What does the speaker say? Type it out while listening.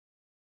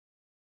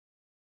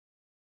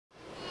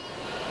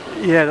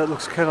Yeah, that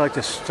looks kind of like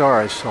the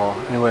star I saw.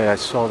 Anyway, I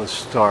saw the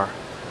star.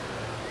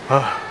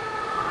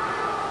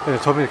 And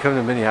it told me to come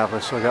to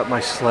Minneapolis, so I got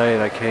my sleigh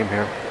and I came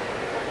here.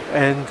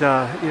 And,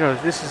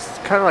 this is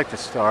kind of like the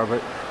star,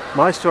 but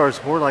my star is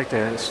more like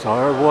the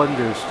Star of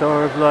Wonder,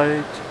 Star of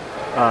Light.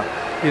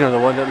 The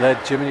one that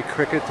led Jiminy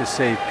Cricket to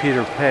save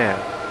Peter Pan.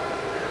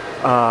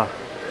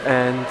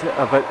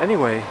 But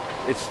anyway,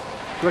 it's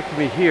directed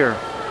me here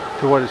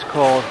to what is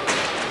called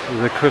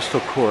the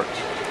Crystal Court.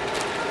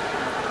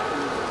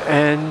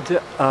 And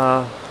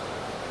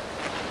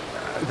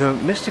the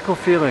mystical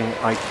feeling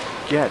I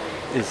get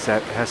is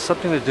that it has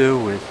something to do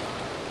with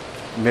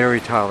Mary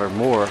Tyler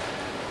Moore,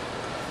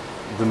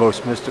 the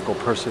most mystical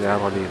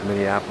personality of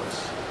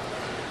Minneapolis.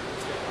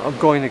 I'm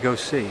going to go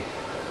see.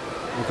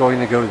 I'm going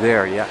to go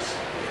there, yes.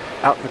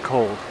 Out in the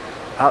cold,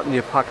 out in the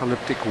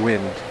apocalyptic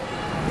wind.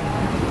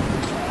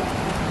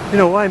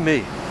 Why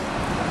me?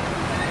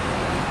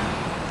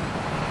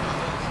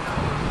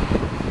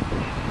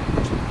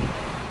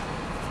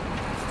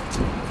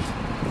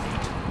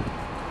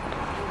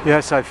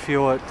 Yes, I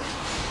feel it.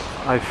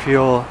 I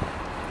feel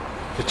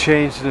the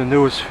change in the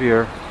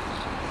noosphere.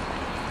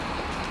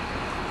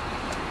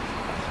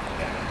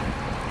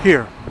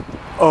 Here.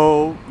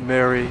 Oh,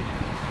 Mary,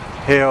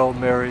 Hail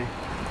Mary,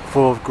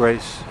 full of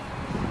grace.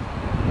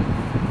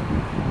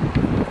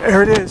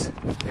 There it is.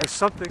 There's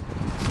something.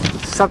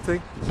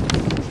 Something.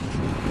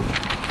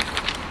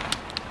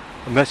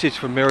 A message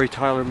from Mary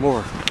Tyler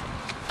Moore.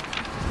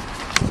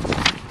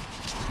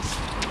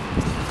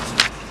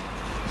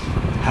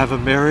 Have a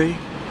Merry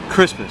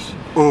Christmas,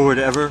 or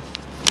whatever,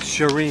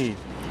 Shireen.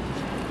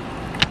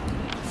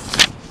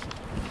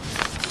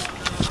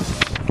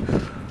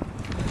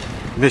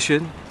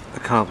 Mission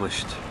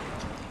accomplished.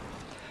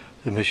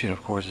 The mission,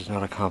 of course, is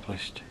not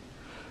accomplished.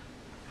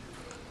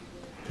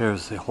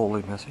 Here's the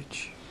holy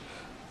message,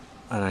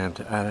 and I am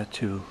to add it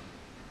to,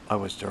 I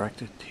was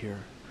directed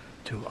here,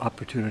 to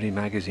Opportunity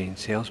Magazine,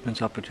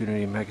 Salesman's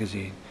Opportunity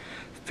Magazine,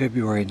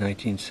 February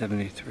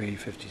 1973,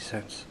 50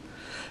 cents.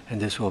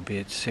 And this will be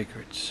its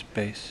sacred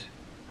space.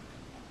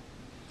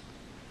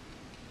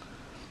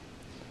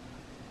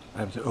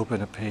 I am to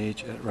open a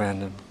page at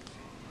random.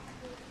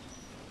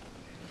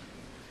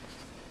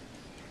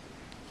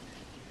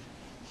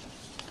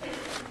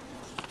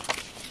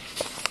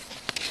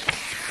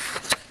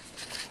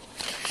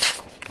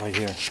 Right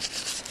here.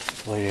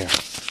 Right here.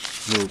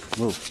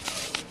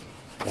 Move.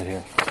 Right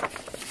here.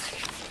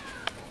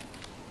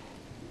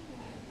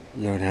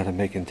 Learn how to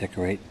make and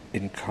decorate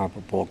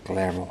incomparable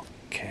glamour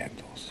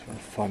candles for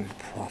fun and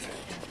profit.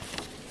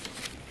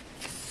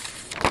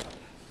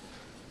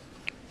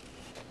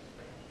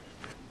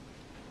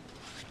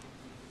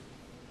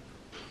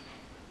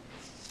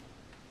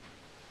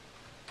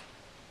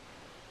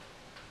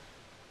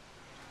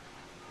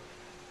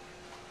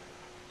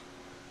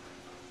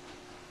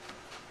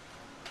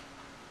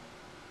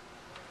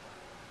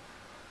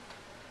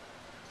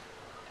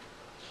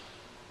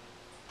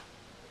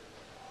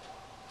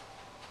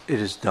 It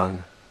is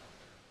done.